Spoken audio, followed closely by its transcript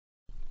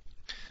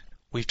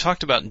We've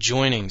talked about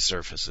joining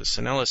surfaces,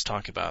 so now let's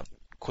talk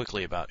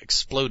quickly about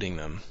exploding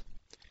them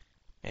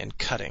and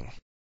cutting.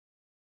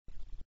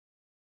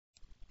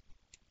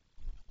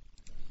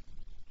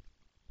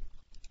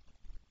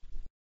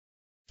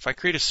 If I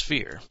create a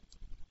sphere,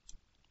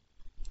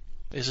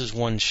 this is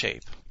one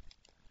shape.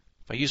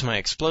 If I use my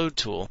explode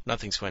tool,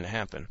 nothing's going to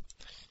happen.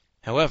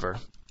 However,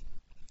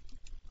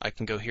 I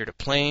can go here to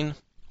plane,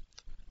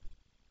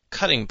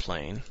 cutting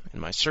plane in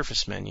my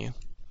surface menu,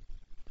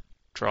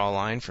 draw a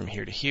line from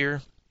here to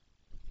here.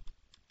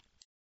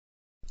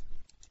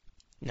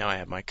 Now I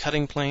have my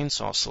cutting plane,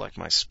 so I'll select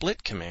my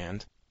split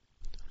command,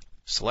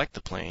 select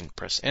the plane,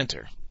 press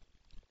enter.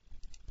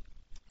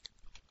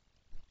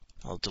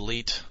 I'll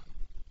delete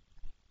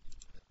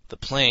the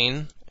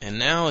plane, and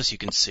now as you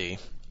can see,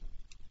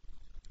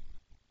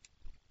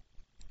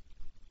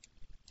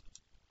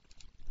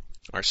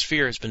 our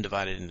sphere has been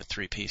divided into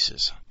 3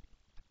 pieces.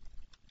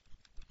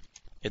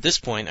 At this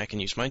point, I can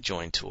use my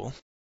join tool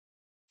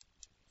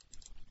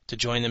to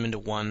join them into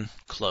one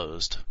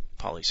closed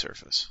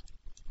polysurface.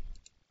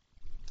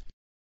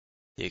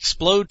 The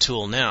explode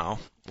tool now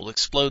will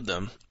explode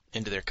them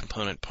into their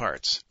component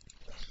parts.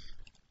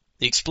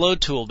 The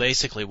explode tool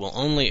basically will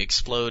only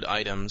explode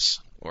items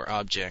or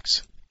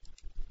objects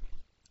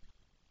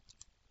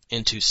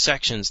into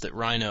sections that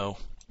Rhino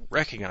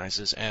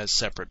recognizes as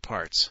separate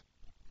parts.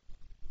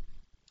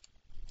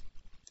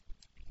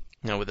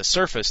 Now with a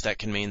surface, that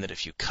can mean that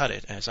if you cut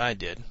it, as I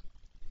did,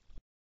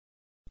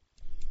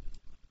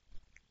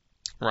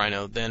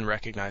 Rhino then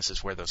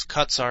recognizes where those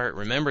cuts are, it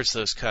remembers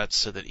those cuts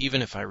so that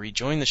even if I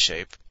rejoin the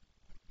shape,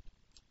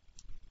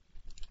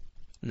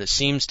 and the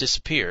seams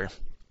disappear,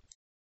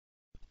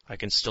 I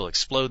can still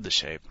explode the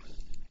shape,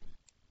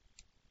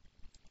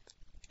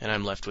 and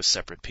I'm left with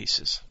separate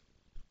pieces.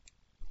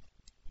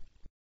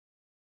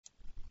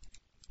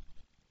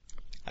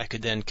 I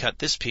could then cut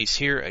this piece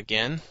here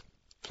again,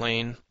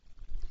 plane,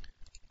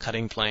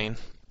 cutting plane,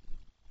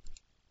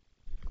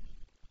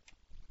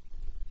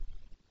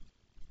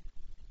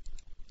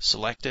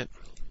 select it,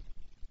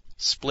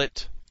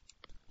 split,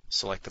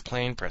 select the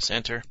plane, press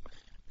enter,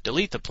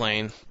 delete the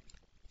plane,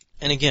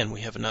 and again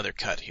we have another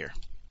cut here.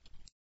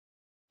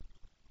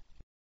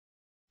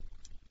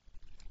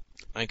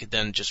 I could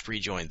then just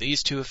rejoin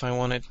these two if I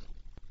wanted.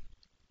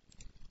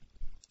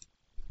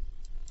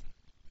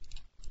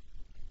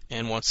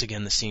 And once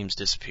again the seams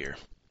disappear.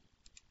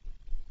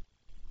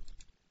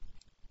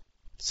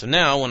 So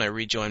now when I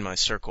rejoin my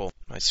circle,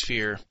 my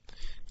sphere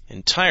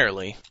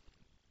entirely,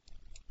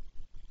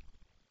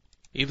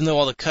 even though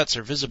all the cuts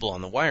are visible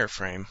on the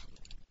wireframe,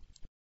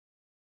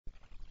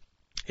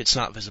 it's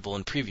not visible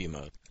in preview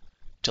mode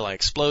till I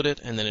explode it,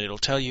 and then it'll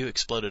tell you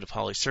exploded a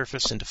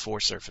polysurface into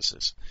 4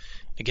 surfaces.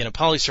 Again, a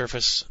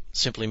polysurface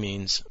simply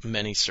means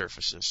many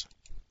surfaces,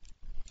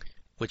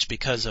 which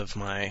because of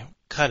my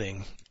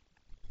cutting,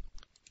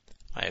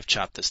 I have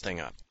chopped this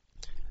thing up.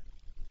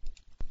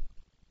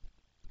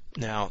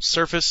 Now,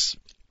 surface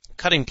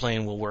cutting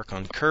plane will work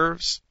on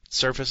curves,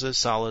 surfaces,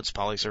 solids,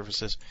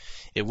 polysurfaces.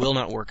 It will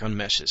not work on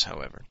meshes,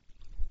 however.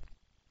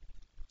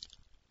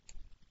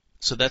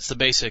 So that's the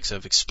basics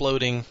of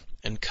exploding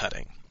and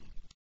cutting.